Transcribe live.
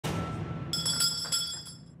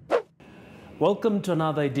Welcome to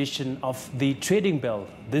another edition of the Trading Bell.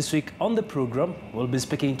 This week on the program, we'll be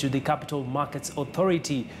speaking to the Capital Markets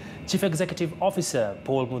Authority Chief Executive Officer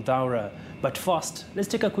Paul Muthaura. But first, let's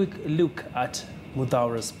take a quick look at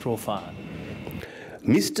Muthaura's profile.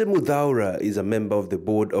 Mr. Muthaura is a member of the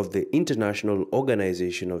board of the International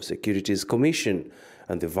Organization of Securities Commission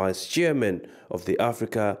and the Vice Chairman of the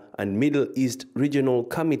Africa and Middle East Regional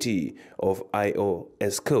Committee of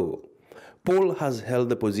IOSCO. Paul has held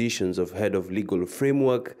the positions of Head of Legal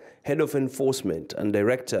Framework, Head of Enforcement and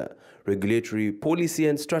Director, Regulatory Policy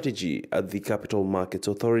and Strategy at the Capital Markets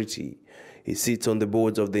Authority. He sits on the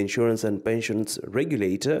boards of the Insurance and Pensions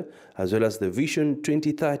Regulator as well as the Vision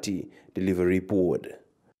 2030 Delivery Board.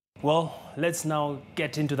 Well, let's now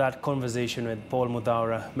get into that conversation with Paul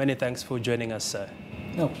Muthaura. Many thanks for joining us, sir.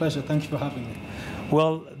 No, pleasure. Thank you for having me.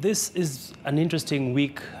 Well, this is an interesting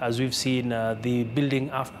week as we've seen the Building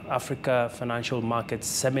Africa Financial Markets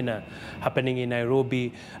Seminar happening in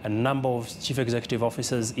Nairobi, a number of chief executive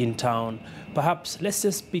officers in town. Perhaps let's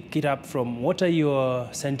just pick it up from what are your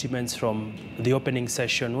sentiments from the opening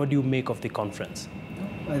session? What do you make of the conference?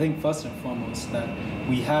 I think first and foremost that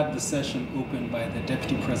we had the session opened by the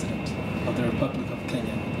Deputy President of the Republic of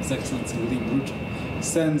Kenya, His Excellency William Ruto,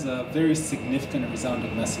 sends a very significant and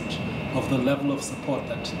resounding message of the level of support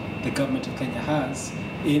that the government of Kenya has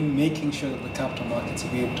in making sure that the capital markets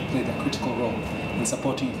will be able to play their critical role in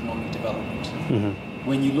supporting economic development.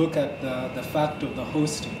 When you look at the fact of the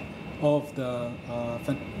hosting of the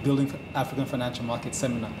Building African Financial Markets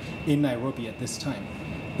Seminar in Nairobi at this time,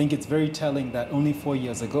 I think it's very telling that only 4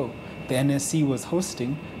 years ago, the NSC was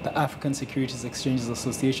hosting the African Securities Exchanges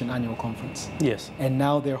Association annual conference. Yes. And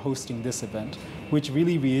now they're hosting this event, which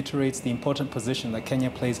really reiterates the important position that Kenya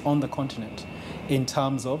plays on the continent in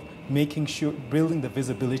terms of making sure, building the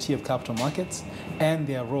visibility of capital markets and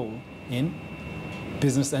their role in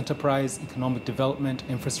business enterprise, economic development,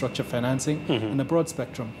 infrastructure financing, and a broad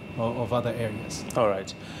spectrum of other areas. All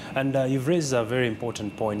right. And you've raised a very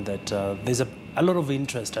important point that there's a lot of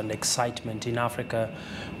interest and excitement in Africa.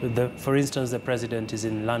 For instance, the president is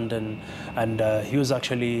in London, and he was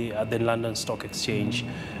actually at the London Stock Exchange.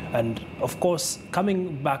 And of course,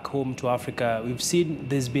 coming back home to Africa, we've seen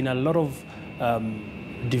there's been a lot of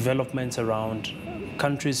developments around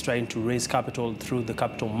countries trying to raise capital through the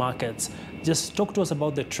capital markets. Just talk to us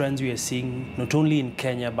about the trends we are seeing, not only in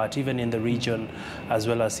Kenya, but even in the region, as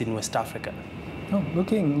well as in West Africa. Oh,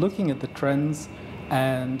 looking at the trends,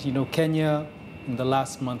 and Kenya in the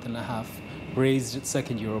last month and a half raised its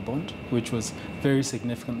second Eurobond, which was very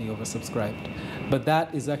significantly oversubscribed. But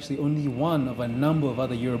that is actually only one of a number of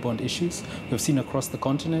other Eurobond issues we've seen across the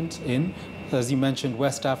continent in, as you mentioned,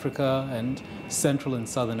 West Africa and Central and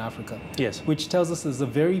Southern Africa. Yes. Which tells us there's a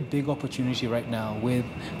very big opportunity right now with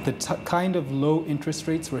the kind of low interest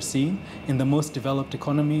rates we're seeing in the most developed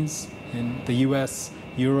economies in the US,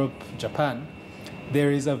 Europe, Japan.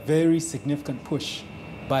 There is a very significant push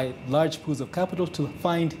by large pools of capital to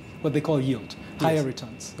find what they call yield, higher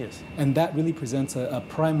returns. Yes. And that really presents a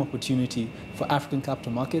prime opportunity for African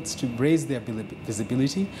capital markets to raise their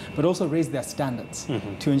visibility, but also raise their standards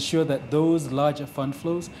to ensure that those larger fund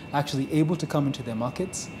flows are actually able to come into their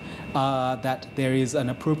markets, that there is an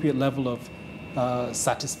appropriate level of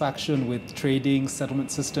satisfaction with trading,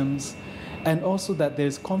 settlement systems, and also that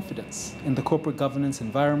there's confidence in the corporate governance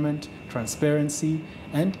environment, transparency,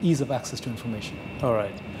 and ease of access to information. All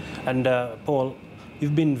right. And Paul,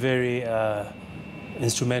 you've been very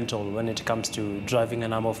instrumental when it comes to driving a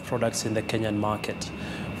number of products in the Kenyan market.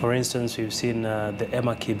 For instance, we've seen the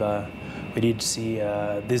Emma Kiba. We did see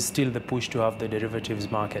there's still the push to have the derivatives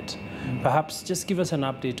market. Perhaps just give us an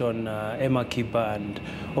update on Emma Kiba. And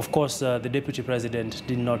of course, the Deputy President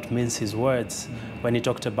did not mince his words when he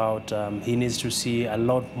talked about he needs to see a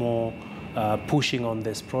lot more pushing on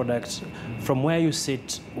this product. From where you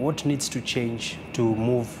sit, what needs to change to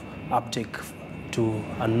move uptake to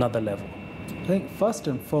another level? I think first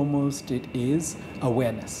and foremost, it is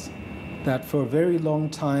awareness that for a very long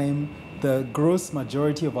time, the gross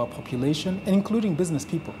majority of our population, including business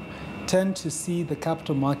people, tend to see the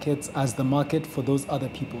capital markets as the market for those other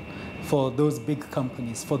people, for those big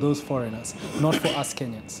companies, for those foreigners, not for us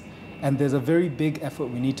Kenyans. And there's a very big effort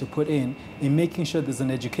we need to put in making sure there's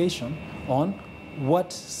an education on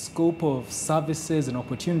what scope of services and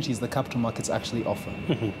opportunities the capital markets actually offer.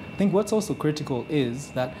 I think what's also critical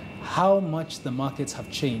is that how much the markets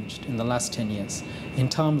have changed in the last 10 years in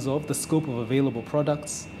terms of the scope of available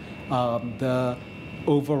products, the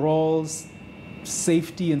overall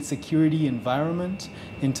safety and security environment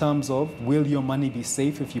in terms of will your money be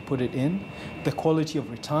safe if you put it in, the quality of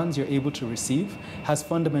returns you're able to receive has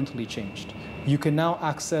fundamentally changed. You can now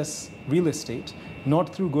access real estate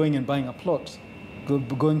not through going and buying a plot,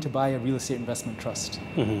 going to buy a real estate investment trust.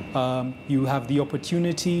 You have the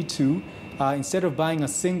opportunity to, instead of buying a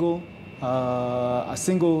single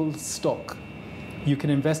stock, you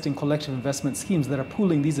can invest in collective investment schemes that are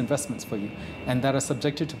pooling these investments for you and that are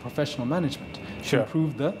subjected to professional management to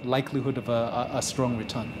improve the likelihood of a strong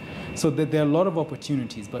return. So there are a lot of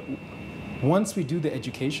opportunities, but once we do the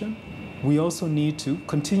education, we also need to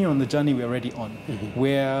continue on the journey we're already on.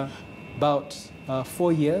 We're about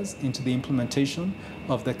 4 years into the implementation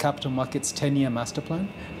of the Capital Markets 10-year master plan,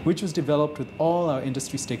 which was developed with all our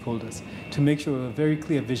industry stakeholders to make sure we have a very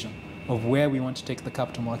clear vision of where we want to take the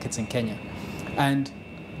capital markets in Kenya. And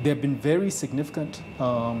there have been very significant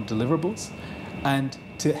deliverables. And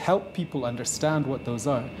to help people understand what those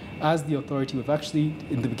are, as the authority, we've actually,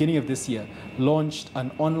 in the beginning of this year, launched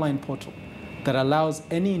an online portal that allows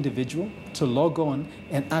any individual to log on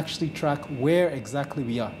and actually track where exactly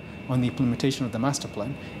we are on the implementation of the master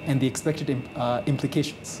plan and the expected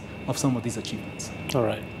implications of some of these achievements. All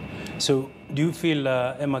right. So do you feel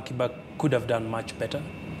Emma Kiba could have done much better?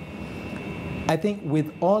 I think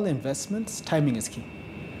with all investments, timing is key.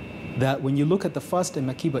 That when you look at the first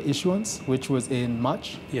Emma Kiba issuance, which was in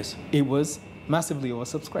March, it was massively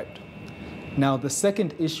oversubscribed. Now, the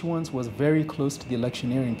second issuance was very close to the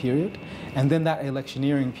electioneering period, and then that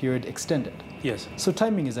electioneering period extended. So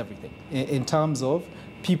timing is everything in terms of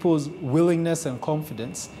people's willingness and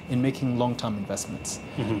confidence in making long-term investments.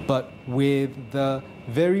 But with the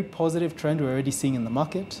very positive trend we're already seeing in the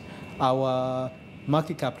market, our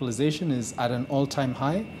market capitalization is at an all-time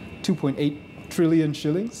high, 2.8 trillion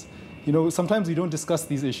shillings. You know, sometimes we don't discuss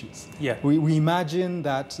these issues. We imagine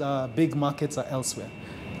that big markets are elsewhere.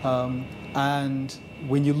 And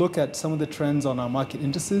when you look at some of the trends on our market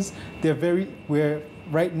indices, we're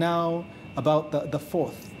right now about the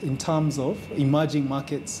fourth in terms of emerging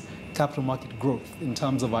markets, capital market growth in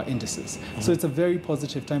terms of our indices. So it's a very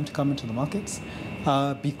positive time to come into the markets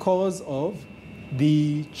because of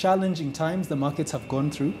the challenging times the markets have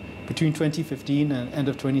gone through between 2015 and end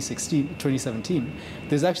of 2017.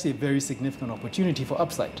 There's actually a very significant opportunity for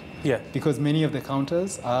upside. Because many of the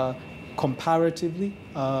counters are comparatively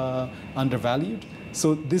undervalued.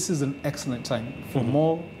 So this is an excellent time for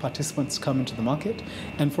more participants to come into the market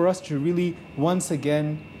and for us to really once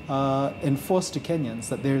again enforce to Kenyans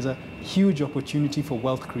that there's a huge opportunity for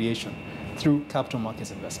wealth creation through capital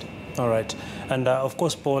markets investing. All right. And of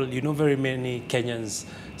course, Paul, you know, very many Kenyans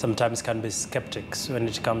sometimes can be skeptics when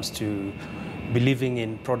it comes to believing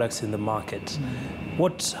in products in the market.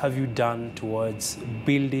 What have you done towards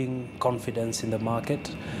building confidence in the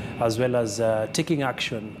market, as well as taking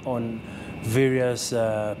action on various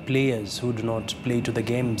players who do not play to the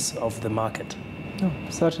games of the market? No,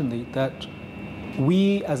 certainly, that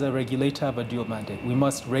we as a regulator have a dual mandate. We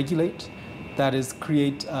must regulate, that is,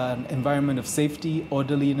 create an environment of safety,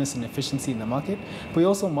 orderliness, and efficiency in the market. But we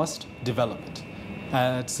also must develop it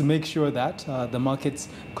to make sure that the markets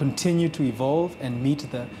continue to evolve and meet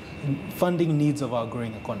the funding needs of our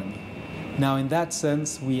growing economy. Now, in that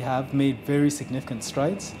sense, we have made very significant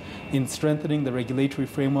strides in strengthening the regulatory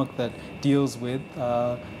framework that deals with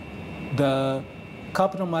the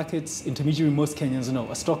capital markets intermediary most Kenyans know,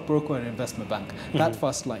 a stockbroker and investment bank, that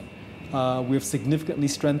first line. We have significantly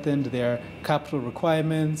strengthened their capital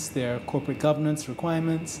requirements, their corporate governance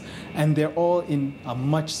requirements, and they're all in a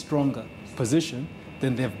much stronger position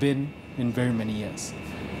than they've been in very many years.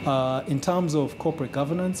 In terms of corporate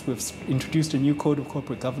governance, we've introduced a new code of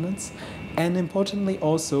corporate governance, and importantly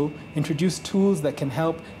also introduced tools that can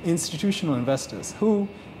help institutional investors who,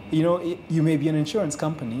 you know, you may be an insurance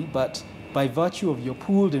company, but by virtue of your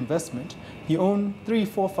pooled investment, you own 3,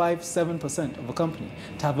 4, 5, 7% of a company,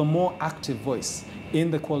 to have a more active voice in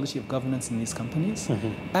the quality of governance in these companies.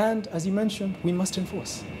 And as you mentioned, we must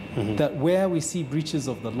enforce that where we see breaches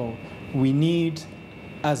of the law, we need,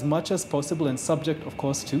 as much as possible, and subject, of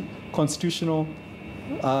course, to constitutional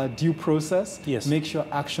due process, make sure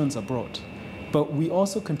actions are brought. But we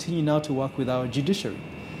also continue now to work with our judiciary,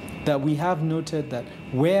 that we have noted that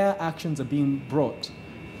where actions are being brought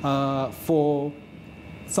for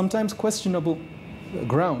sometimes questionable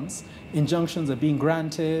grounds, injunctions are being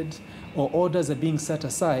granted or orders are being set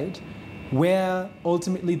aside, where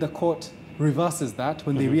ultimately the court reverses that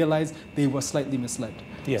when they realize they were slightly misled.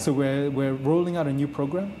 So we're rolling out a new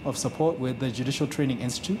program of support with the Judicial Training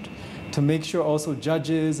Institute to make sure also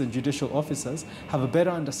judges and judicial officers have a better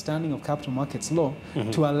understanding of capital markets law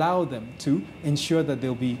to allow them to ensure that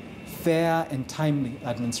they'll be fair and timely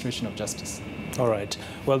administration of justice. All right.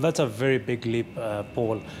 Well, that's a very big leap,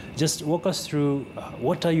 Paul. Just walk us through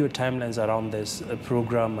what are your timelines around this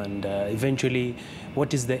program, and eventually,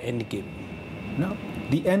 what is the end game? Now,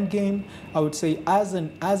 the end game, I would say, as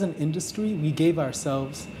an industry, we gave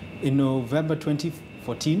ourselves in November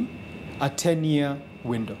 2014 a 10-year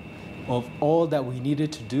window of all that we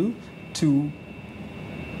needed to do to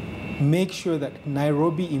make sure that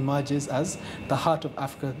Nairobi emerges as the heart of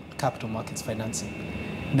Africa capital markets financing.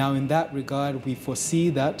 Now, in that regard, we foresee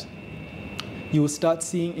that you will start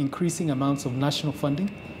seeing increasing amounts of national funding,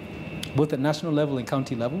 both at national level and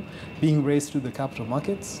county level, being raised through the capital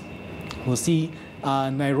markets. We'll see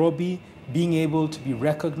Nairobi being able to be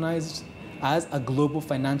recognized as a global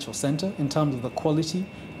financial center in terms of the quality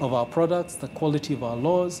of our products, the quality of our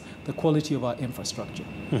laws, the quality of our infrastructure.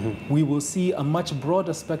 Mm-hmm. We will see a much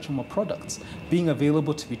broader spectrum of products being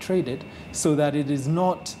available to be traded, so that it is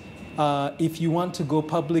not, if you want to go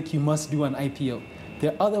public, you must do an IPO.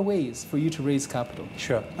 There are other ways for you to raise capital.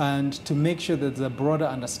 Sure. And to make sure that there's a broader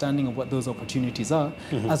understanding of what those opportunities are,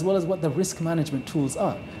 mm-hmm. as well as what the risk management tools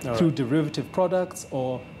are through derivative products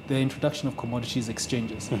or the introduction of commodities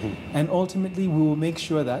exchanges. Mm-hmm. And ultimately, we will make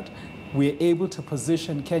sure that we're able to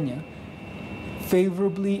position Kenya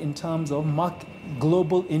favorably in terms of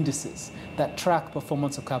global indices that track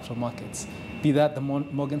performance of capital markets, be that the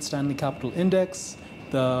Morgan Stanley Capital Index,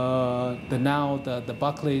 the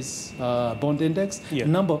Barclays Bond Index, a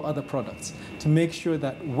number of other products, to make sure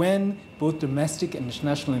that when both domestic and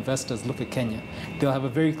international investors look at Kenya, they'll have a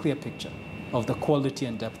very clear picture of the quality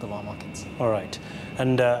and depth of our markets. All right.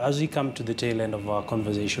 And as we come to the tail end of our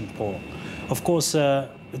conversation, Paul, of course,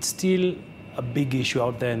 it's still a big issue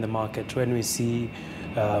out there in the market when we see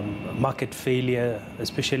market failure,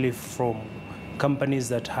 especially from companies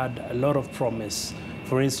that had a lot of promise.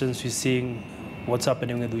 For instance, we're seeing what's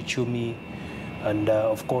happening with Uchumi and,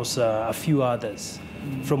 of course, a few others.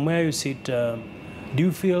 Mm-hmm. From where you sit, do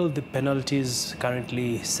you feel the penalties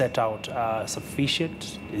currently set out are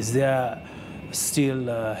sufficient? Is there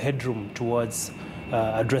still headroom towards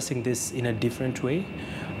addressing this in a different way?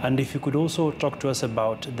 And if you could also talk to us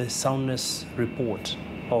about the soundness report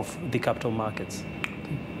of the capital markets.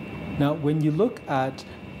 Now, when you look at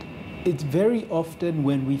it, very often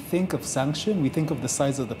when we think of sanction, we think of the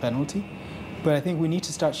size of the penalty. But I think we need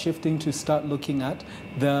to start shifting to start looking at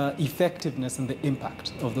the effectiveness and the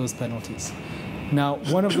impact of those penalties. Now,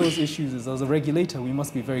 one of those issues is, as a regulator, we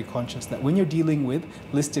must be very conscious that when you're dealing with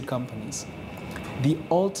listed companies, the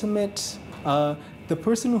ultimate, the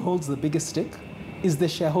person who holds the biggest stick is the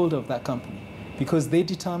shareholder of that company, because they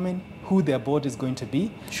determine who their board is going to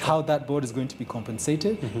be, how that board is going to be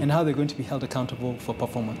compensated, mm-hmm. and how they're going to be held accountable for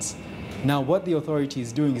performance. Now, what the authority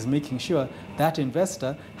is doing is making sure that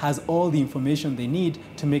investor has all the information they need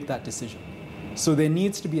to make that decision. So there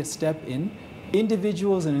needs to be a step in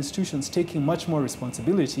individuals and institutions taking much more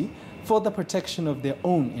responsibility for the protection of their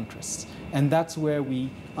own interests. And that's where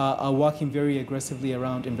we are working very aggressively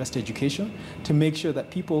around investor education to make sure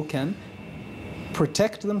that people can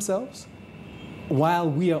protect themselves while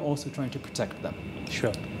we are also trying to protect them.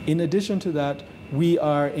 Sure. In addition to that, we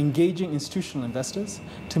are engaging institutional investors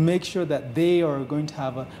to make sure that they are going to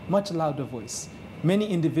have a much louder voice. Many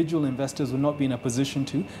individual investors will not be in a position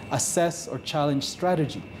to assess or challenge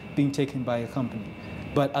strategy being taken by a company.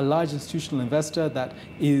 But a large institutional investor that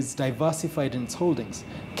is diversified in its holdings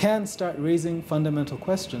can start raising fundamental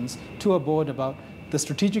questions to a board about the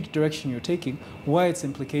strategic direction you're taking, what are its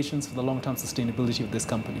implications for the long-term sustainability of this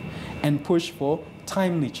company, and push for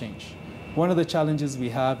timely change. One of the challenges we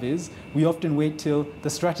have is we often wait till the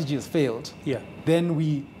strategy has failed. Yeah. Then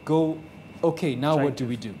we go, okay, now what do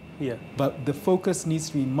we do? Yeah. But the focus needs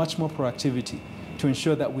to be much more proactivity to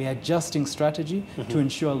ensure that we are adjusting strategy to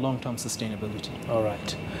ensure long-term sustainability. All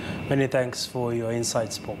right. Many thanks for your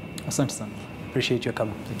insights, Paul. Asante sana. Appreciate your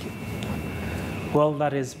coming. Thank you. Well,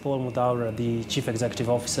 that is Paul Muthaura, the Chief Executive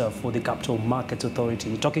Officer for the Capital Markets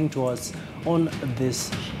Authority, talking to us on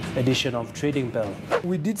this edition of Trading Bell.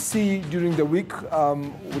 We did see during the week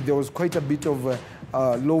there was quite a bit of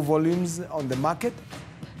low volumes on the market.